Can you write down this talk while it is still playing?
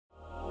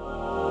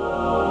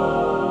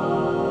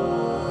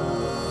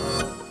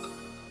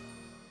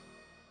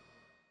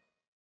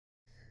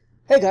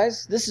Hey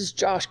guys, this is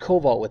Josh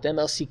Koval with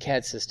MLC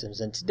CAD Systems,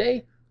 and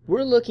today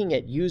we're looking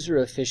at user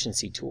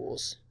efficiency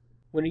tools.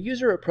 When a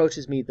user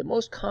approaches me, the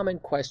most common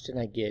question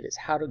I get is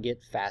how to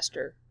get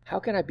faster. How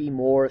can I be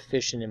more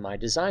efficient in my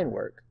design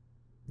work?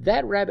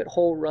 That rabbit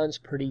hole runs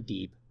pretty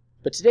deep,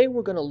 but today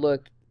we're going to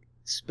look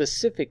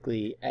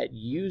specifically at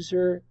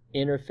user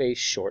interface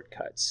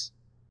shortcuts.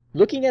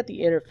 Looking at the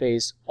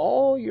interface,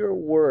 all your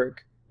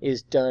work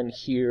is done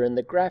here in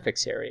the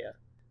graphics area.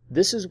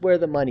 This is where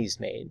the money's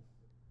made.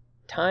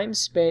 Time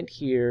spent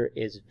here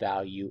is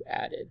value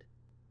added.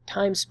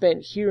 Time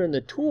spent here in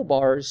the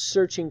toolbars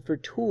searching for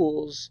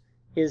tools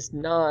is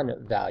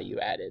non-value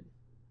added.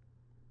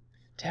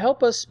 To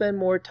help us spend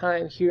more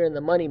time here in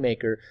the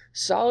moneymaker,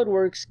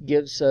 SOLIDWORKS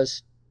gives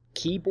us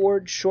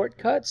keyboard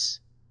shortcuts,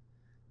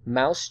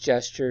 mouse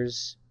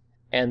gestures,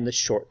 and the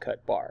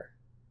shortcut bar.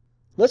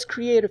 Let's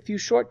create a few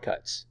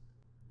shortcuts.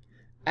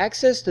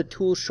 Access the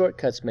Tool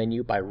Shortcuts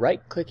menu by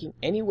right-clicking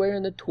anywhere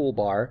in the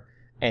toolbar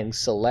and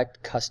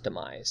select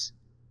Customize.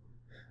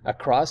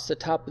 Across the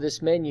top of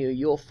this menu,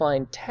 you'll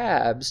find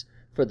tabs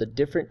for the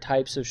different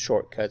types of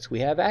shortcuts we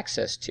have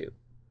access to.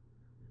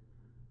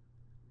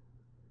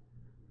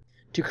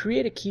 To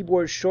create a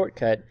keyboard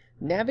shortcut,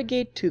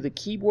 navigate to the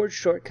Keyboard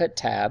Shortcut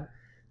tab,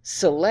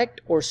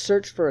 select or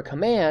search for a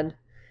command,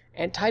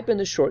 and type in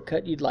the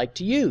shortcut you'd like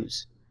to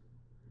use.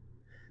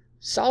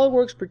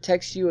 SOLIDWORKS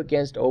protects you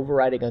against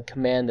overriding a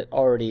command that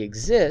already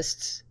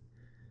exists.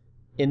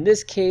 In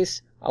this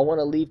case, I want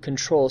to leave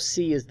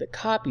Control-C as the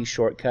copy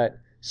shortcut,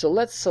 so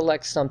let's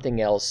select something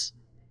else,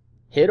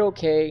 hit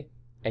OK,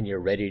 and you're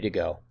ready to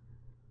go.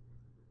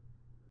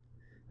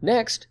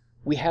 Next,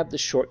 we have the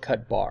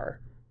shortcut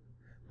bar.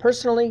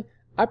 Personally,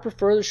 I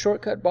prefer the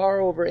shortcut bar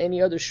over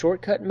any other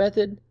shortcut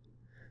method.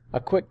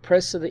 A quick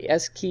press of the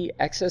S key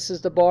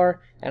accesses the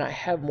bar, and I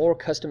have more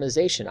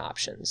customization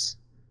options.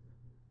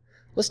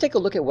 Let's take a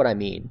look at what I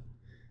mean.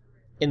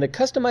 In the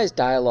Customize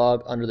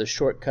dialog under the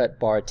Shortcut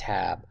Bar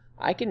tab,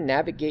 I can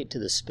navigate to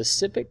the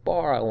specific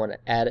bar I want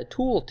to add a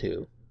tool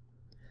to.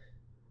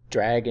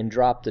 Drag and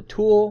drop the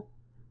tool,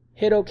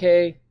 hit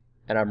OK,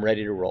 and I'm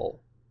ready to roll.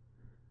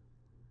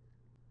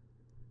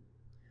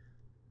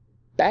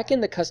 Back in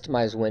the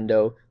Customize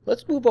window,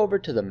 let's move over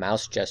to the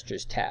Mouse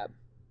Gestures tab.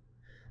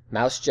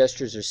 Mouse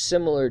gestures are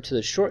similar to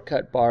the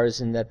shortcut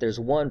bars in that there's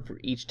one for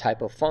each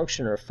type of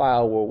function or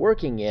file we're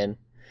working in,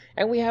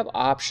 and we have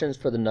options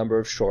for the number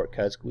of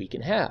shortcuts we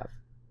can have.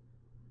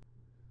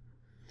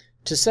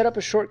 To set up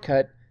a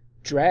shortcut,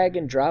 drag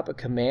and drop a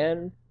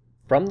command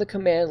from the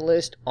command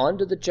list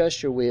onto the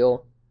gesture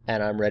wheel,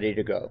 and I'm ready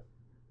to go.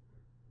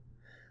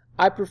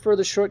 I prefer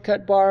the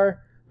shortcut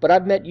bar, but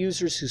I've met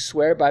users who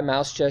swear by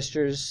mouse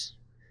gestures.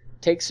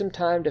 Take some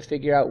time to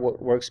figure out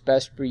what works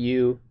best for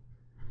you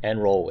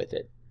and roll with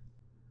it.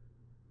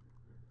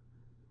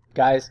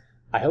 Guys,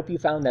 I hope you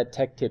found that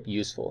tech tip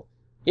useful.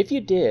 If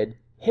you did,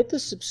 hit the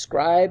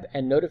subscribe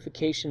and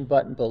notification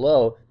button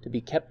below to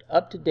be kept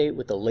up to date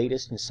with the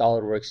latest in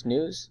SOLIDWORKS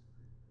news,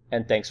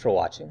 and thanks for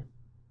watching.